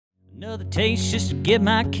Another taste just to get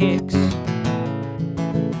my kicks,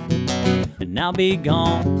 and I'll be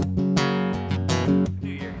gone.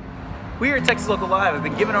 We here at Texas Local Live have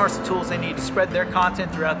been giving artists the tools they need to spread their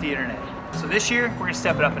content throughout the internet. So this year, we're going to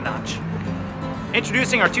step it up a notch.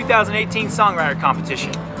 Introducing our 2018 Songwriter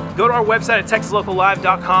Competition. Go to our website at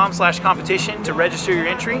texaslocallive.com/competition to register your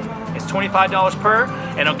entry. It's $25 per,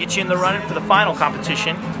 and it'll get you in the running for the final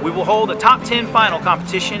competition. We will hold a top 10 final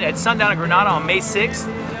competition at Sundown in Granada on May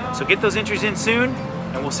 6th. So get those entries in soon,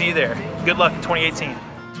 and we'll see you there. Good luck in 2018.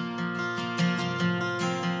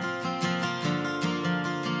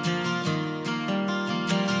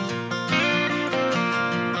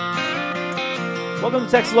 Welcome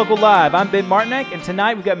to Texas Local Live. I'm Ben Martinek, and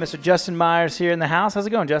tonight we've got Mr. Justin Myers here in the house. How's it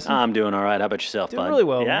going, Justin? I'm doing all right. How about yourself, bud? Doing really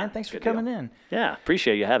well, man. Thanks for coming in. Yeah,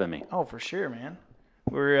 appreciate you having me. Oh, for sure, man.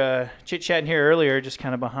 We were chit-chatting here earlier, just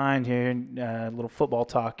kind of behind here, a little football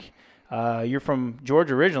talk. You're from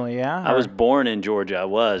Georgia originally, yeah? I was born in Georgia,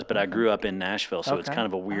 but I grew up in Nashville, so it's kind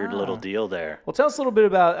of a weird little deal there. Well, tell us a little bit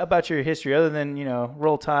about your history, other than,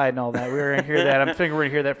 Roll Tide and all that. We're going to hear that. I'm thinking we're going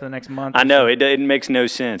to hear that for the next month. I know. It makes no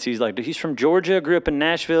sense. He's from Georgia, grew up in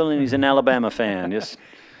Nashville, and he's an Alabama fan. Just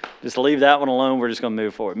leave that one alone. We're just going to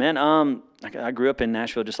move forward. Man, I grew up in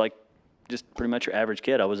Nashville just pretty much your average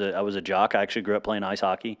kid. I was a jock. I actually grew up playing ice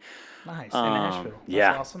hockey. Nice, in Nashville. That's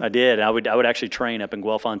yeah, awesome. I did. I would actually train up in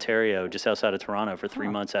Guelph, Ontario, just outside of Toronto for 3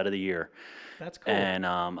 months out of the year. That's cool. And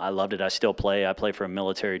I loved it. I still play. I play for a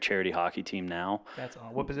military charity hockey team now. That's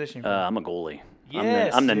awesome. What position? I'm a goalie.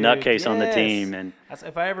 Yes, I'm the dude, nutcase on the team. And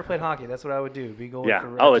if I ever played hockey, that's what I would do. Be goalie. Yeah.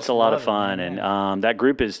 For It's a lot of fun. And that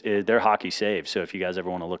group they're hockey saves. So if you guys ever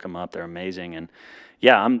want to look them up, they're amazing. And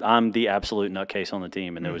yeah, I'm the absolute nutcase on the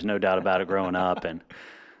team, and there was no doubt about it growing up. And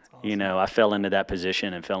awesome. I fell into that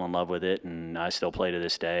position and fell in love with it, and I still play to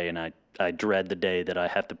this day. And I dread the day that I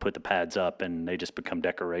have to put the pads up and they just become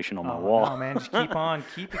decoration on my wall. No, man, just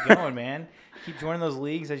keep it going, man. Keep joining those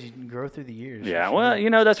leagues as you grow through the years. Yeah, sure.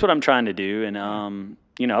 Well, that's what I'm trying to do. And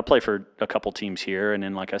I play for a couple teams here, and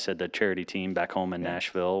then, like I said, the charity team back home in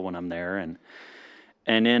Nashville when I'm there, and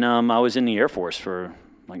then I was in the Air Force for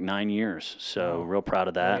like 9 years, so real proud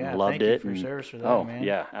of that, and loved it. Thank you for your service for that, man.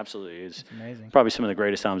 Yeah, absolutely. It's amazing. Probably some of the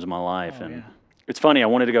greatest times of my life. It's funny, I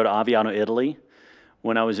wanted to go to Aviano, Italy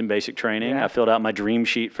when I was in basic training. I filled out my dream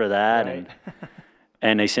sheet for that,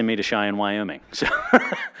 and they sent me to Cheyenne, Wyoming. So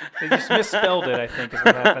they just misspelled it, I think, is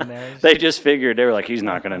what happened there. They just figured, they were like, he's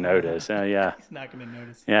not going to notice. Yeah. He's not going to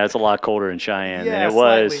notice. Yeah, it's a lot colder in Cheyenne than it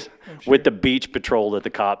slightly, was with the beach patrol that the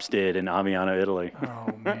cops did in Aviano, Italy.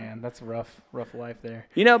 Oh, man, that's a rough life there.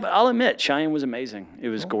 But I'll admit, Cheyenne was amazing. It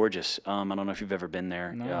was gorgeous. I don't know if you've ever been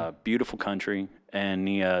there. No. Beautiful country. And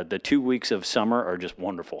the 2 weeks of summer are just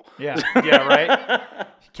wonderful. Yeah, right.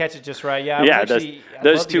 Catch it just right. Yeah,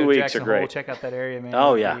 those 2 weeks are great. Hole, check out that area, man.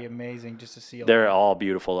 Oh, It'd be amazing just to see. They're all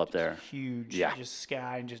beautiful up there. Huge, just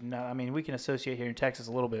sky and just I mean, we can associate here in Texas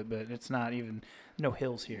a little bit, but it's not even no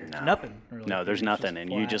hills here. No. Nothing really. No, there's nothing, and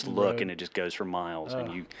you just look, and it just goes for miles,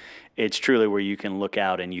 and it's truly where you can look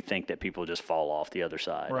out and you think that people just fall off the other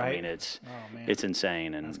side. Right. I mean, it's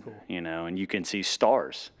insane, and that's cool. And you can see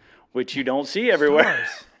stars, which you don't see everywhere.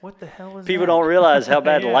 Stars. What the hell is People that? don't realize how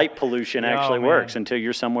bad light pollution actually works man. until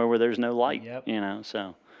you're somewhere where there's no light. Yep.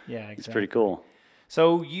 So exactly. It's pretty cool.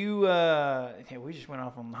 So you, we just went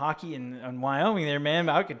off on hockey and Wyoming there, man.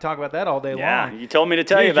 I could talk about that all day long. Yeah, you told me to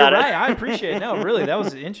tell you about you're it. Right. I appreciate it. No, really, that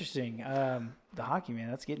was interesting. The hockey, man,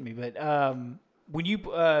 that's getting me. But when you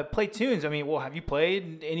play tunes, I mean, have you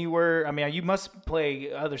played anywhere? I mean, you must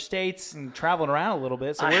play other states and traveling around a little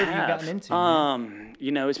bit. So where have you gotten into?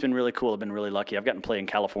 It's been really cool. I've been really lucky. I've gotten to play in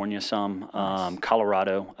California some. Nice.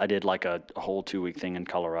 Colorado. I did like a whole 2 week thing in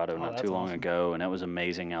Colorado not too long ago, and that was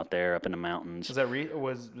amazing out there up in the mountains. Was that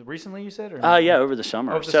recently you said? Or yeah, over the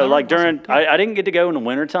summer. Over the summer? Like during, I didn't get to go in the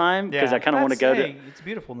wintertime because I kind of want to go to. It's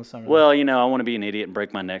beautiful in the summer. Well, I want to be an idiot and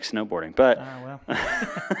break my neck snowboarding, but.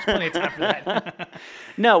 There's plenty of time for that.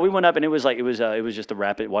 No, we went up and it was just a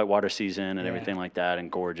rapid whitewater season and everything like that,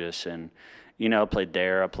 and gorgeous. And I played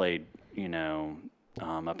there. I played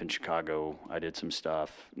up in Chicago. I did some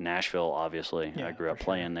stuff. Nashville, obviously. I grew up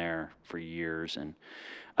playing there for years, and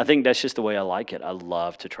I think that's just the way I like it. I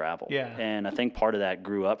love to travel. Yeah. And I think part of that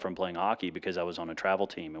grew up from playing hockey because I was on a travel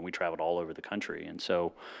team and we traveled all over the country, and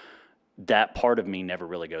so that part of me never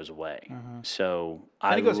really goes away. So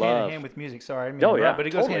it goes hand in hand with music. Sorry, I mean, but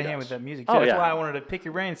it goes hand in hand with that music. So that's why I wanted to pick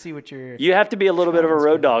your brain and see what you're. You have to be a little bit of a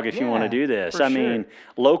road dog if you want to do this. I mean,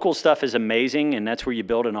 local stuff is amazing, and that's where you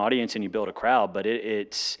build an audience and you build a crowd. But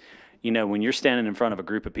it's you know, when you're standing in front of a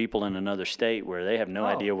group of people in another state where they have no Oh.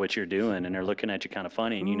 idea what you're doing and they're looking at you kind of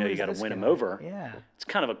funny and you know you got to win them over. Yeah. It's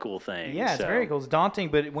kind of a cool thing. Yeah, it's So, very cool. It's daunting,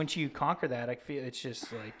 but once you conquer that, I feel it's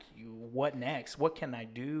just like, what next? What can I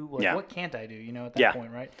do? Like, Yeah. what can't I do? You know, at that Yeah.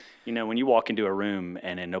 point, right? You know, when you walk into a room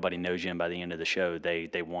and then nobody knows you, and by the end of the show,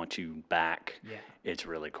 they want you back. Yeah. It's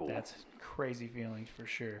really cool. That's crazy feelings for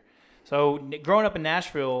sure. So growing up in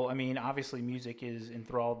Nashville, I mean, obviously music is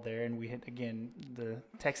enthralled there, and we hit again the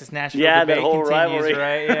Texas-Nashville Yeah, that debate whole continues, rivalry.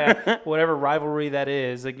 right? Yeah, whatever rivalry that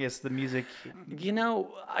is, I guess the music. You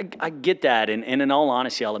know, I get that, and in all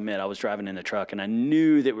honesty, I'll admit I was driving in the truck, and I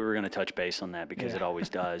knew that we were going to touch base on that because it always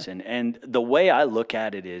does. And the way I look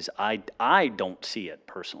at it is, I don't see it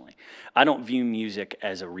personally. I don't view music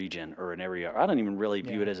as a region or an area. I don't even really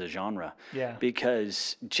view it as a genre. Yeah.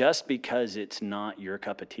 Because just because it's not your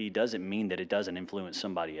cup of tea doesn't mean that it doesn't influence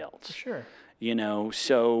somebody else. Sure. You know,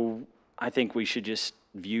 so I think we should just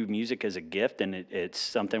view music as a gift, and it's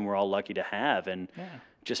something we're all lucky to have, and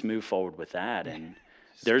just move forward with that. And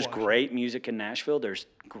there's great music in Nashville. There's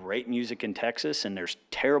great music in Texas, and there's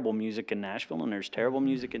terrible music in Nashville, and there's terrible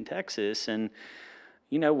music in Texas. And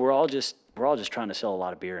you know, we're all just trying to sell a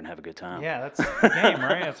lot of beer and have a good time. Yeah, that's the game,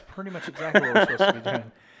 right? That's pretty much exactly what we're supposed to be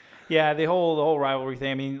doing. Yeah, the whole rivalry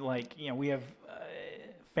thing. I mean, like, you know, we have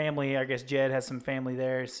family. I guess Jed has some family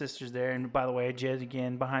there, his sister's there. And by the way, Jed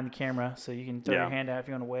again behind the camera, so you can throw your hand out if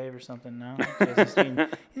you want to wave or something. No, he's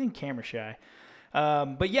being camera shy.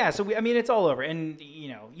 But yeah, so I mean, it's all over, and you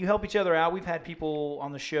know, you help each other out. We've had people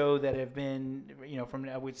on the show that have been, you know, from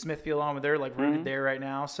with Smithfield on, they're like rooted there right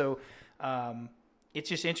now. So it's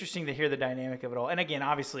just interesting to hear the dynamic of it all. And again,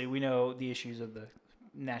 obviously, we know the issues of the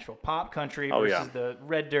Nashville pop country versus the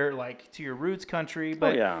red dirt, like to your roots country.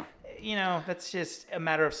 But you know, that's just a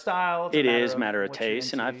matter of style. It's a matter of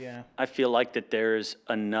taste, and I feel like that there's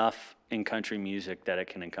enough in country music that it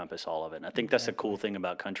can encompass all of it. And I think that's the cool thing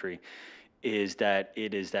about country, is that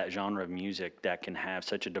it is that genre of music that can have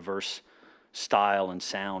such a diverse style and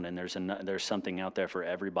sound, and there's something out there for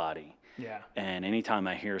everybody. Yeah. And anytime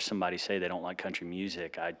I hear somebody say they don't like country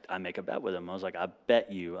music, I make a bet with them. I was like, I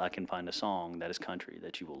bet you I can find a song that is country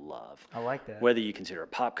that you will love. I like that. Whether you consider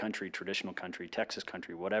it pop country, traditional country, Texas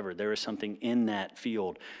country, whatever, there is something in that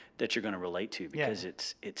field that you're going to relate to because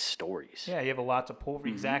it's stories. Yeah, you have a lot to pull from.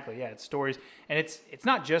 Exactly. Yeah, it's stories. And it's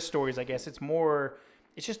not just stories, I guess. It's more,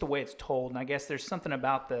 it's just the way it's told. And I guess there's something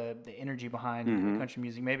about the energy behind country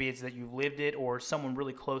music. Maybe it's that you've lived it or someone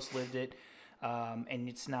really close lived it. And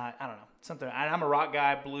it's not, I don't know, something. I'm a rock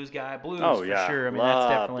guy, blues guy, for sure. I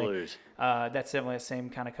mean, blues. That's definitely the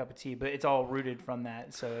same kind of cup of tea, but it's all rooted from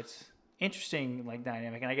that. So it's interesting, like,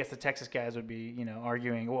 dynamic. And I guess the Texas guys would be, you know,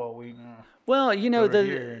 arguing, well, you know,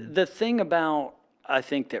 the thing about, I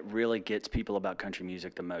think that really gets people about country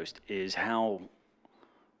music the most is how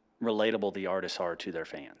relatable the artists are to their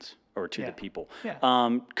fans or to the people.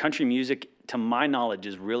 Yeah. Country music, to my knowledge,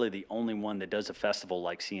 is really the only one that does a festival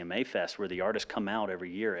like CMA Fest where the artists come out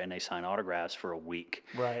every year and they sign autographs for a week.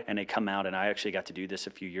 Right. And they come out, and I actually got to do this a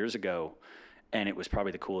few years ago, and it was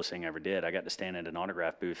probably the coolest thing I ever did. I got to stand at an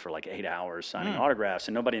autograph booth for like 8 hours signing autographs,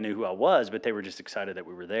 and nobody knew who I was, but they were just excited that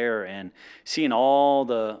we were there. And seeing all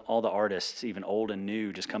the artists, even old and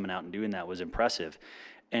new, just coming out and doing that was impressive.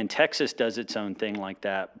 And Texas does its own thing like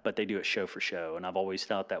that, but they do it show for show. And I've always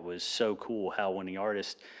thought that was so cool, how when the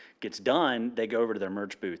artist gets done, they go over to their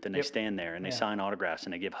merch booth and they stand there and they sign autographs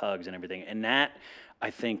and they give hugs and everything. And that,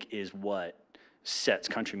 I think, is what sets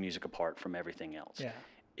country music apart from everything else. Yeah.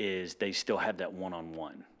 Is they still have that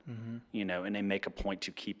one-on-one, you know, and they make a point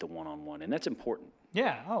to keep the one-on-one, and that's important.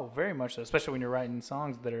 Yeah, very much so, especially when you're writing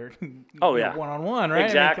songs that are one-on-one, right?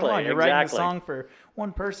 Exactly. I mean, come on, you're writing a song for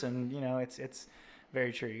one person, you know, it's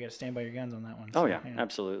very true. You got to stand by your guns on that one. So,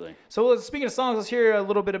 absolutely. So speaking of songs, let's hear a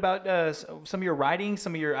little bit about some of your writing,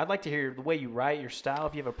 I'd like to hear the way you write, your style.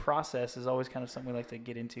 If you have a process, is always kind of something we like to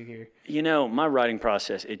get into here. You know, my writing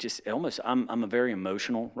process, I'm a very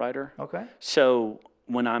emotional writer. Okay. So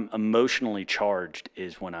when I'm emotionally charged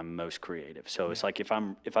is when I'm most creative. So it's like if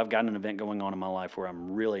I've got an event going on in my life where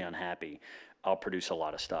I'm really unhappy, I'll produce a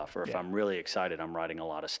lot of stuff. Or if I'm really excited, I'm writing a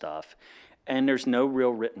lot of stuff. And there's no real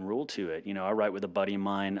written rule to it. You know, I write with a buddy of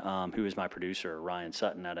mine who is my producer, Ryan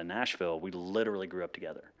Sutton, out of Nashville. We literally grew up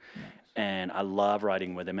together. Nice. And I love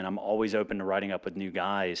writing with him, and I'm always open to writing up with new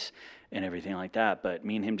guys and everything like that. But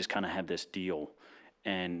me and him just kind of have this deal.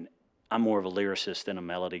 And I'm more of a lyricist than a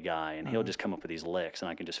melody guy, and he'll just come up with these licks, and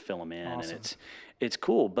I can just fill them in. Awesome. And it's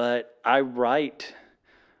cool. But I write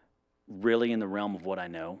really in the realm of what I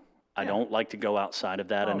know. I don't like to go outside of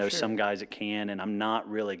that. I Oh, know sure. some guys that can, and I'm not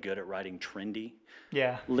really good at writing trendy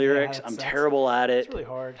Yeah, lyrics. I'm terrible at it. It's really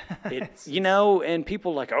hard. And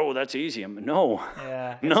people are like, oh, that's easy. No.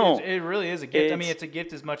 Yeah. No. It really is a gift. I mean, It's- it's a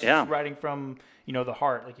gift as much yeah. as writing from, the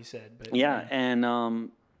heart, like you said. But Yeah,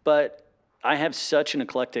 and but I have such an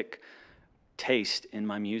eclectic taste in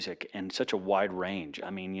my music and such a wide range. I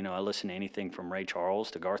mean, I listen to anything from Ray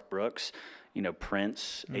Charles to Garth Brooks,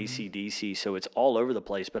 Prince, AC/DC. So it's all over the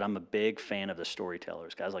place. But I'm a big fan of the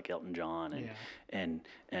storytellers, guys like Elton John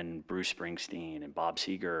and Bruce Springsteen and Bob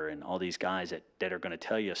Seger and all these guys that are going to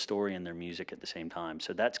tell you a story in their music at the same time.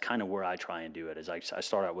 So that's kind of where I try and do it. Is I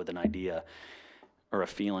start out with an idea or a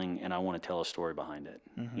feeling, and I want to tell a story behind it.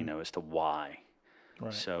 As to why.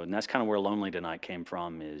 Right. So, and that's kind of where Lonely Tonight came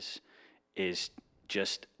from. Is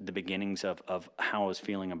just the beginnings of how I was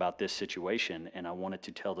feeling about this situation, and I wanted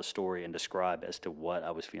to tell the story and describe as to what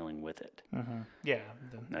I was feeling with it. Yeah.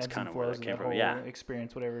 That's ebbs kind and of where flows that came of from. whole Yeah.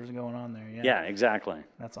 experience, whatever's going on there. Yeah. Yeah, exactly.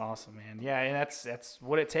 That's awesome, man. Yeah, and that's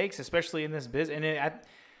what it takes, especially in this business. And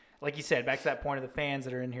like you said, back to that point of the fans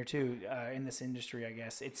that are in here too, in this industry, I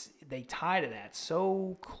guess they tie to that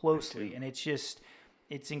so closely, and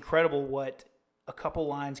it's incredible what a couple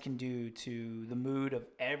lines can do to the mood of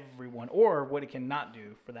everyone, or what it can not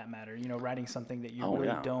do for that matter. Writing something that you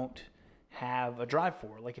really don't have a drive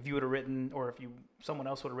for. Like if you would have written, or if someone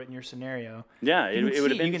else would have written your scenario. Yeah, it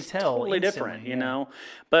would have been you can tell totally instantly, different, you know.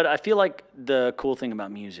 But I feel like the cool thing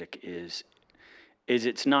about music is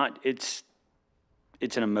it's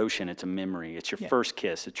an emotion, it's a memory, it's your first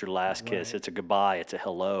kiss, it's your last kiss, it's a goodbye, it's a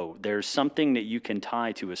hello. There's something that you can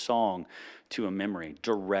tie to a song, to a memory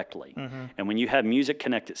directly. And when you have music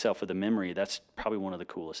connect itself with a memory, that's probably one of the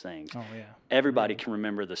coolest things. Oh yeah. Everybody can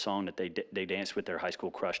remember the song that they danced with their high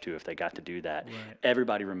school crush to if they got to do that. Right.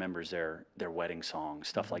 Everybody remembers their wedding song,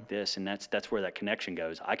 stuff like this, and that's where that connection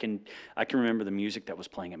goes. I can remember the music that was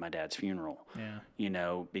playing at my dad's funeral.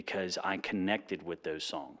 Yeah. Because I connected with those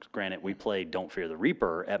songs. Granted, we played "Don't Fear the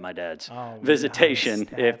Reaper" at my dad's Oh, visitation.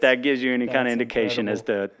 nice. If that gives you any kind of that's indication as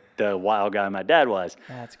to the wild guy my dad was.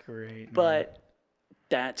 That's great. Man. But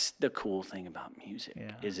that's the cool thing about music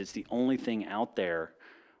is it's the only thing out there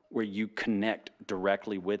where you connect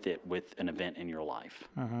directly with it with an event in your life.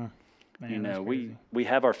 Man, We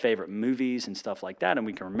have our favorite movies and stuff like that, and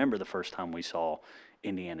we can remember the first time we saw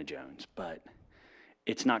Indiana Jones, but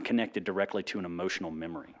it's not connected directly to an emotional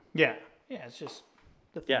memory. Yeah, it's just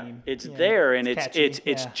the theme. It's there, and it's catchy.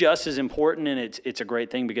 it's just as important, and it's a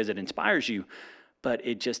great thing because it inspires you, but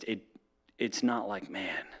it's not like,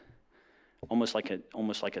 man, almost like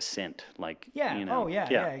a scent, like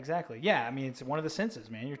exactly. Yeah, I mean it's one of the senses,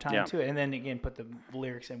 man. You're tying to it, and then again put the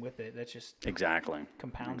lyrics in with it. That's just exactly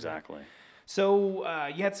compounds. Exactly. It. So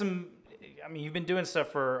you had some. I mean, you've been doing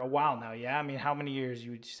stuff for a while now. Yeah, I mean, how many years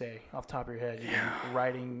you would say off the top of your head? You've been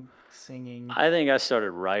writing, singing. I think I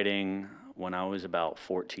started writing when I was about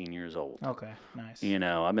 14 years old. Okay, nice.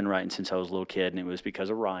 I've been writing since I was a little kid, and it was because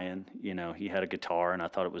of Ryan. He had a guitar, and I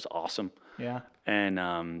thought it was awesome. Yeah.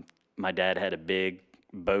 And my dad had a big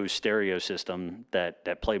Bose stereo system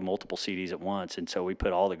that played multiple CDs at once, and so we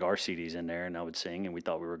put all the Garth CDs in there, and I would sing, and we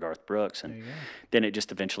thought we were Garth Brooks, and then it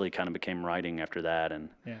just eventually kind of became writing after that, and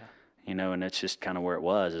and that's just kind of where it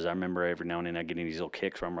was. Is I remember every now and then I get these little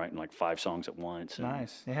kicks where I'm writing like 5 songs at once. And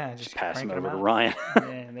nice, yeah, just pass them cranking over to Ryan.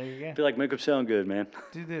 Yeah, there you go. Be like, make them sound good, man.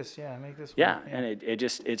 Do this, make this. Yeah, work. and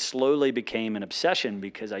it slowly became an obsession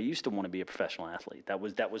because I used to want to be a professional athlete. That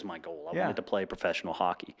was my goal. I wanted to play professional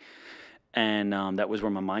hockey. And that was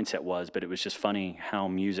where my mindset was, but it was just funny how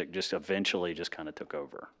music just eventually just kind of took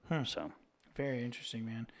over. So very interesting,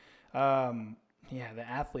 man. The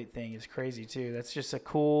athlete thing is crazy too. That's just a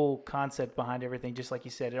cool concept behind everything. Just like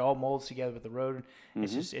you said, it all molds together with the road.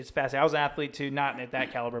 It's fascinating. I was an athlete too, not at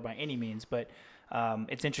that caliber by any means, but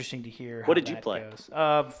it's interesting to hear. What did you play? Goes.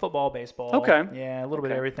 Football, baseball. Okay. Yeah, a little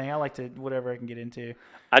bit of everything. I like to whatever I can get into.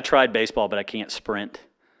 I tried baseball, but I can't sprint.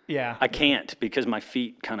 Yeah. I can't because my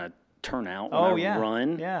feet kind of turn out when I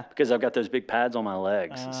run. Yeah. Because I've got those big pads on my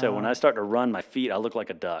legs. So when I start to run my feet, I look like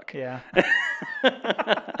a duck. Yeah.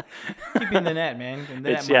 Keep in the net, man. In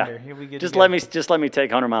the net minder. He'll be good just to let go. me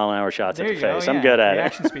take 100-mile-an-hour shots There at the you go, face. I'm good at the it.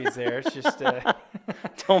 action speed's there. It's just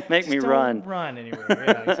Don't make me run. Don't run anywhere.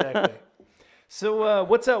 Yeah, exactly. So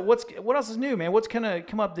what's up? What else is new, man? What's gonna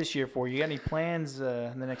come up this year for you? You got any plans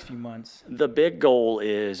in the next few months? The big goal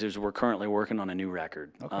is we're currently working on a new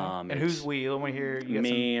record. Okay. And who's we? Let me hear. You got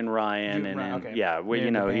me and Ryan, You- and Ryan, then okay. yeah, well,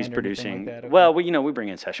 Yeah, the he's band or producing. anything like that, okay. Well, we bring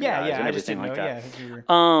in session guys and I just everything didn't like know. that. Yeah, I think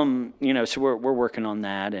you were. So we're working on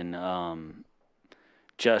that and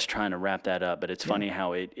just trying to wrap that up. But it's funny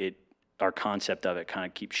how it our concept of it kind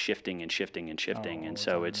of keeps shifting and shifting and shifting, Oh, and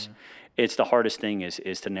so it's the hardest thing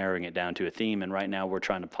is to narrowing it down to a theme. And right now we're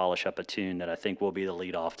trying to polish up a tune that I think will be the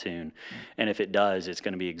lead off tune, and if it does, it's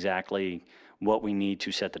going to be exactly what we need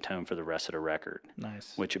to set the tone for the rest of the record.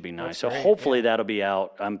 Nice. Which would be nice. That's So great, hopefully that'll be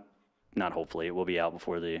out. Not hopefully, it will be out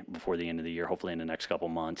before the end of the year. Hopefully in the next couple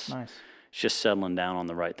months. Nice. It's just settling down on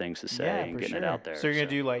the right things to say and getting it out there. So you're going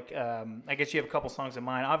to do like, I guess you have a couple songs in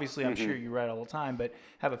mind. Obviously, I'm sure you write all the time, but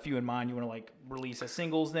have a few in mind you want to like release as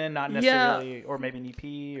singles then, not necessarily, or maybe an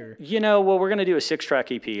EP or. Well, we're going to do a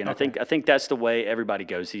 6-track EP, and I think that's the way everybody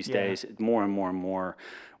goes these days, more and more and more.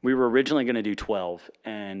 We were originally going to do 12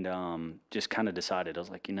 and just kind of decided, I was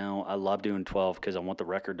like, I love doing 12 because I want the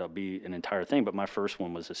record to be an entire thing. But my first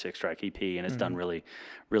one was a 6-track EP, and it's done really,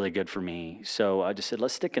 really good for me. So I just said,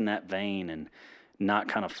 let's stick in that vein and not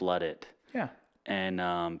kind of flood it. Yeah.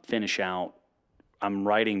 And finish out. I'm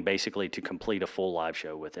writing basically to complete a full live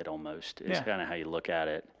show with it almost. It's kind of how you look at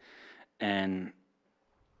it. And,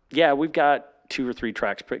 we've got 2 or 3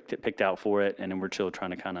 tracks picked out for it, and then we're still trying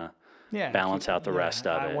to kind of balance out the rest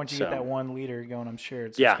of it. Once you get that one leader going, I'm sure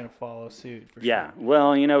it's just going to follow suit. For sure. Sure.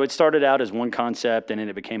 Well, it started out as one concept, and then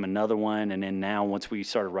it became another one, and then now once we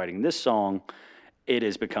started writing this song, it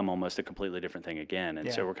has become almost a completely different thing again.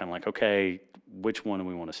 And so we're kind of like, okay, which one do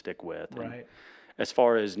we want to stick with? Right. And as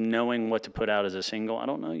far as knowing what to put out as a single, I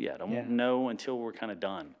don't know yet. I won't know until we're kind of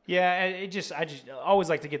done. Yeah, I just always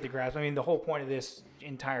like to get the grasp. I mean, the whole point of this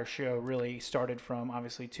entire show really started from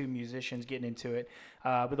obviously 2 musicians getting into it.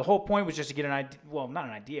 But the whole point was just to get an idea, well, not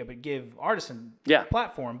an idea, but give artists a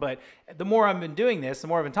platform. But the more I've been doing this, the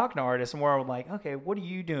more I've been talking to artists, the more I'm like, okay, what are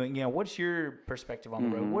you doing? What's your perspective on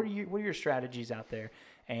the road? What are your strategies out there?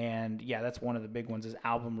 And that's one of the big ones is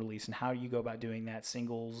album release and how do you go about doing that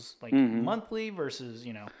singles like monthly versus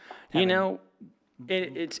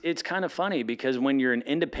it's kind of funny because when you're an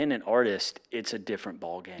independent artist, it's a different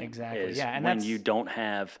ballgame. Exactly. And when you don't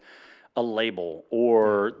have a label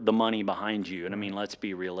or the money behind you. And I mean, let's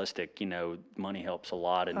be realistic. Money helps a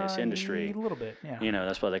lot in this industry. A little bit. Yeah.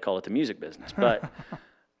 That's why they call it the music business. But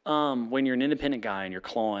when you're an independent guy and you're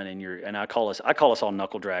clawing and I call us all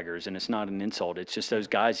knuckle draggers, and it's not an insult. It's just those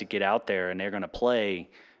guys that get out there and they're going to play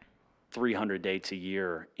 300 dates a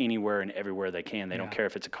year anywhere and everywhere they can. They don't care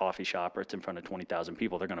if it's a coffee shop or it's in front of 20,000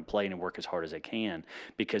 people. They're going to play and work as hard as they can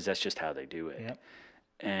because that's just how they do it. Yep.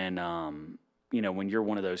 And when you're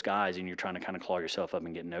one of those guys and you're trying to kind of claw yourself up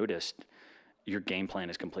and get noticed, your game plan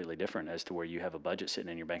is completely different as to where you have a budget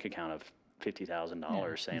sitting in your bank account of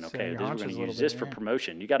 $50,000 saying, okay, we're going to use this for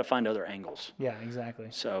promotion. You got to find other angles. Yeah, exactly.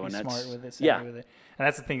 So, Be and smart with it, savvy with it. And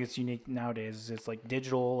that's the thing that's unique nowadays is it's like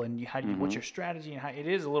digital and what's your strategy and how it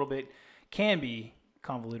is a little bit, can be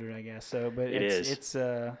convoluted, I guess. So, but it's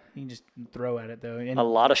you can just throw at it though. And a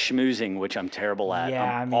lot of schmoozing, which I'm terrible at.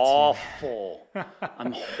 Yeah, I'm awful.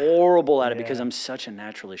 I'm horrible at it because I'm such a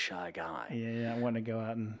naturally shy guy. Yeah, I want to go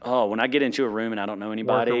out and. Oh, when I get into a room and I don't know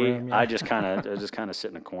anybody, I just kind of sit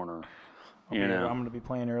in a corner. I'm going to be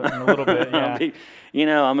playing her in a little bit. Yeah.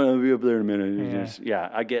 I'm going to be up there in a minute.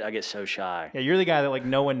 I get so shy. Yeah, you're the guy that like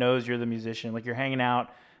no one knows you're the musician. Like you're hanging out,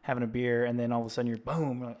 having a beer, and then all of a sudden you're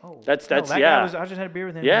boom. You're like, oh, that's guy I just had a beer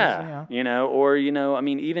with him. Yeah, I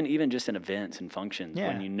mean, even just in events and functions,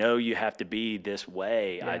 when you have to be this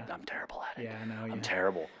way, I'm terrible at it. Yeah, I know. I'm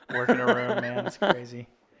terrible. Working a room, man, it's crazy.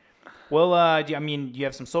 Well, do you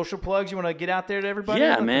have some social plugs you want to get out there to everybody?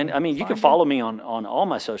 Yeah, man. I mean, you can follow me on all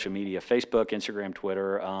my social media, Facebook, Instagram,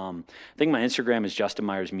 Twitter. I think my Instagram is Justin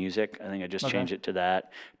Myers Music. I think I just changed it to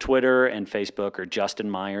that. Twitter and Facebook are Justin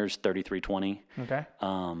Myers 3320. Okay.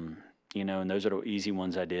 And those are the easy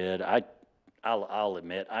ones I did. I'll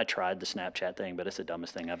admit, I tried the Snapchat thing, but it's the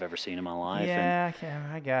dumbest thing I've ever seen in my life. Yeah,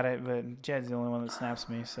 I got it, but Jed's the only one that snaps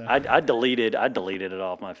me. So I deleted it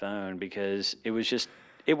off my phone because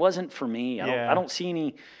it wasn't for me. I don't see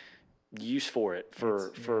any use for it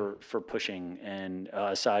for pushing. And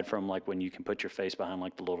aside from like when you can put your face behind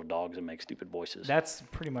like the little dogs and make stupid voices. That's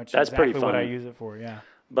exactly what I use it for. Yeah.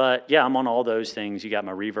 But yeah, I'm on all those things. You got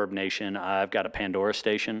my Reverb Nation. I've got a Pandora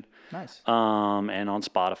station. Nice. And on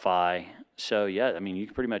Spotify. So yeah, I mean, you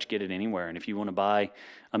can pretty much get it anywhere. And if you want to buy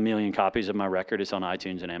 1 million copies of my record, it's on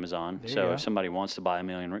iTunes and Amazon. So if somebody wants to buy 1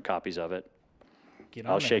 million copies of it,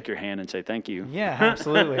 I'll shake your hand and say thank you. Yeah,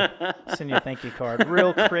 absolutely. Send you a thank you card.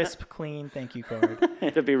 Real crisp, clean thank you card.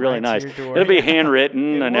 It'll be really nice. It'll be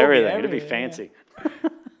handwritten and everything. It'll be fancy.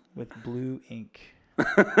 With blue ink.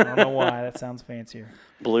 I don't know why. That sounds fancier.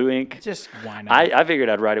 Blue ink? Just why not? I figured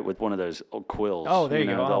I'd write it with one of those old quills. Oh, there you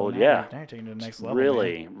go. The old, now you're taking it to the next level.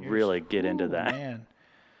 Really get into that. Man.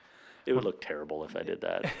 It would look terrible if I did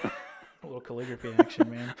that. A little calligraphy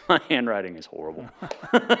action, man. My handwriting is horrible.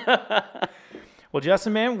 Well,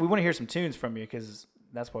 Justin, man, we want to hear some tunes from you because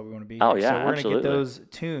that's why we want to be here. Oh, yeah, so we're absolutely. going to get those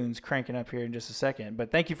tunes cranking up here in just a second.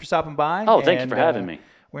 But thank you for stopping by. Oh, thank you for having me.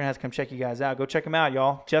 We're going to have to come check you guys out. Go check them out,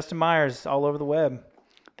 y'all. Justin Myers all over the web.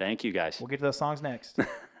 Thank you, guys. We'll get to those songs next.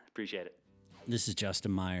 Appreciate it. This is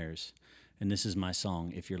Justin Myers, and this is my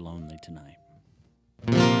song, If You're Lonely Tonight.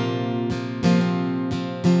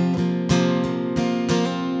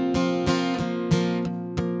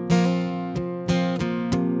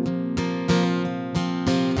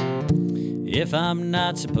 If I'm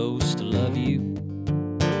not supposed to love you,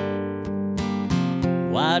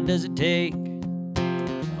 why does it take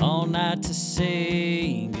all night to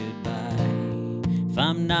say goodbye? If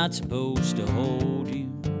I'm not supposed to hold you,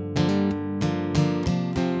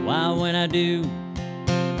 why when I do,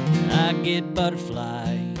 I get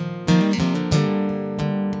butterflies?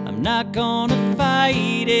 I'm not gonna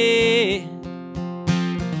fight it.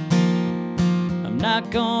 I'm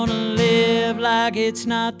not gonna live like it's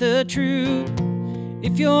not the truth.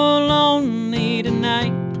 If you're lonely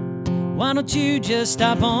tonight, why don't you just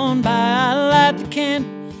stop on by? I light the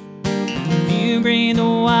candles, if you bring the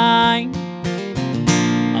wine.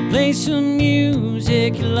 I'll play some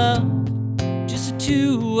music you love, just the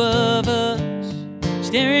two of us,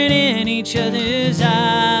 staring in each other's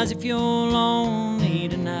eyes. If you're lonely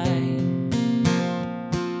tonight,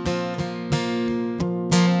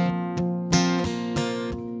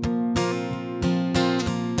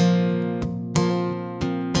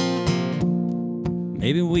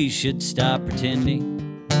 maybe we should stop pretending,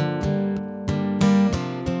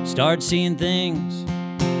 start seeing things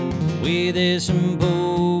the way they're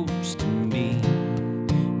supposed to be.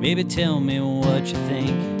 Maybe tell me what you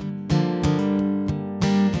think.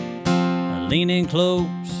 Lean in close,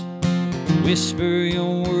 whisper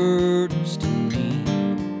your words to me.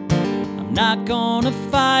 I'm not gonna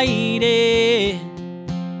fight it.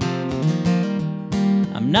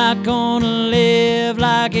 I'm not gonna live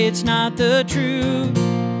like it's not the truth.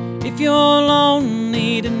 If you're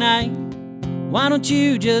lonely tonight, why don't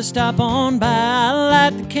you just stop on by? I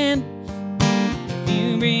light the candles, if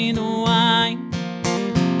you bring the wine.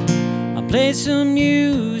 I'll play some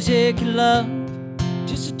music you love,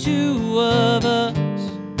 just the two of us,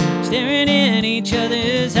 staring in each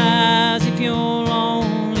other's eyes. If you're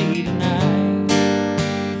lonely tonight,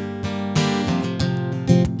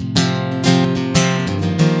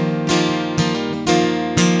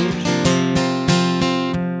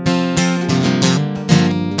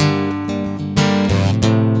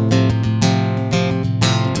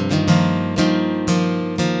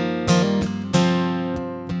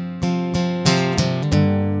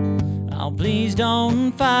 please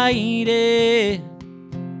don't fight it.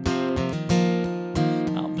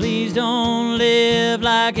 Oh, please don't live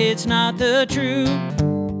like it's not the truth.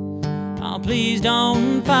 Oh, please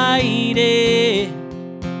don't fight it.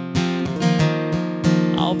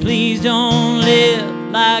 Oh, please don't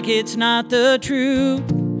live like it's not the truth.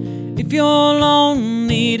 If you're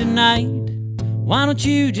lonely tonight, why don't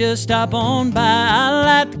you just stop on by? I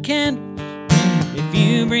light the candles, if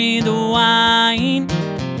you bring the wine.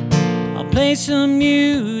 I'll play some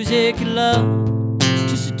music you love,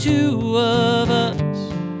 just the two of us,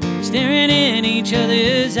 staring in each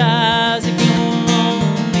other's eyes. If you're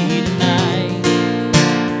lonely tonight,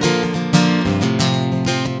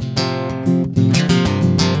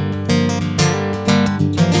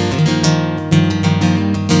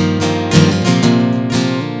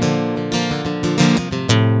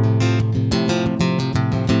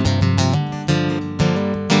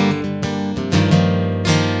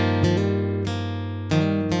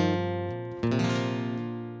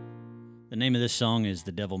 the name of this song is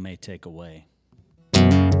The Devil May Take Away.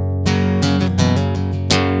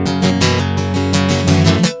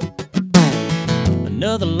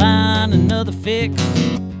 Another line, another fix,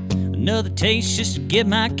 another taste just to get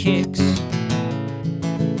my kicks,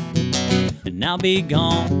 and I'll be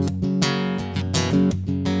gone.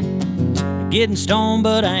 Getting stoned,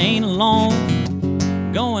 but I ain't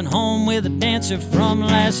alone. Going home with a dancer from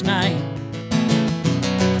last night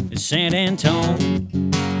in San Antonio.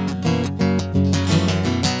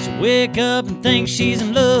 Wake up and think she's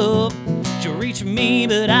in love. She'll reach for me,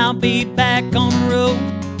 but I'll be back on the road.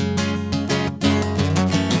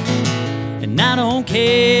 And I don't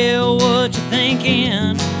care what you're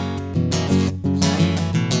thinking,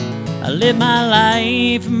 I live my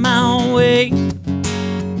life my own way.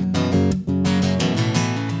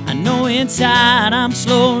 I know inside I'm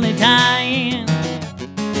slowly dying,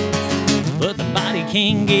 but the body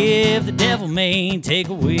can't give, the devil may take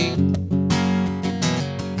away.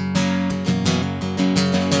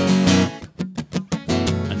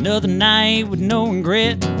 Another night with no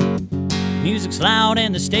regret. Music's loud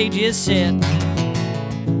and the stage is set.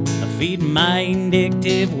 I feed my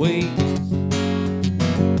addictive ways.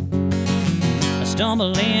 I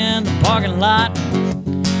stumble in the parking lot,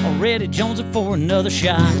 already jonesing for another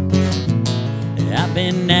shot. I've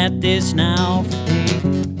been at this now for days.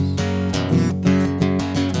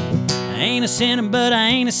 I ain't a sinner, but I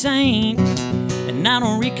ain't a saint, and I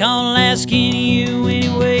don't recall asking you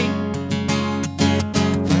anyway.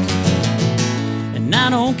 And I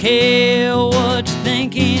don't care what you're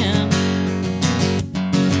thinking,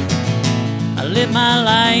 I live my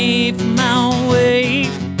life my own way.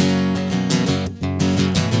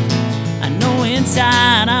 I know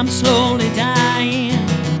inside I'm slowly dying,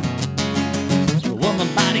 so what my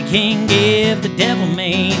body can't give, the devil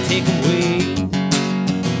may take away.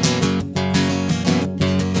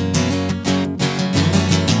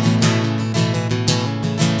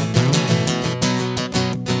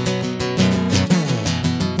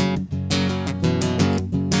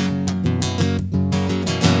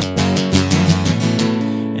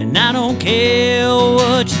 And I don't care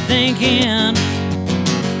what you're thinking,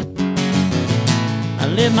 I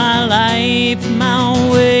live my life my own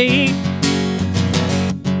way.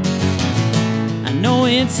 I know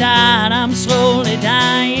inside I'm slowly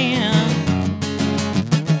dying.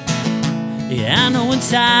 Yeah, I know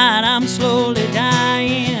inside I'm slowly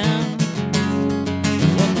dying.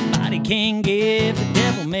 What my body can't give, the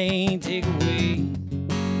devil may take away.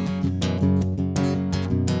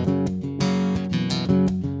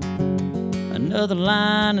 Another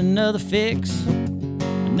line, another fix,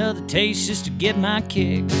 another taste just to get my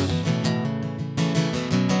kicks,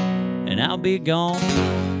 and I'll be gone.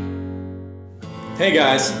 Hey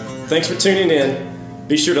guys, thanks for tuning in.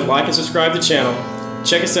 Be sure to like and subscribe to the channel.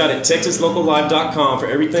 Check us out at TexasLocalLive.com for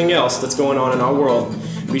everything else that's going on in our world.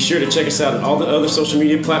 Be sure to check us out at all the other social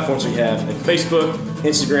media platforms we have at Facebook,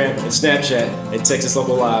 Instagram, and Snapchat at Texas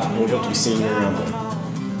Local Live, and we hope to be seeing you around there.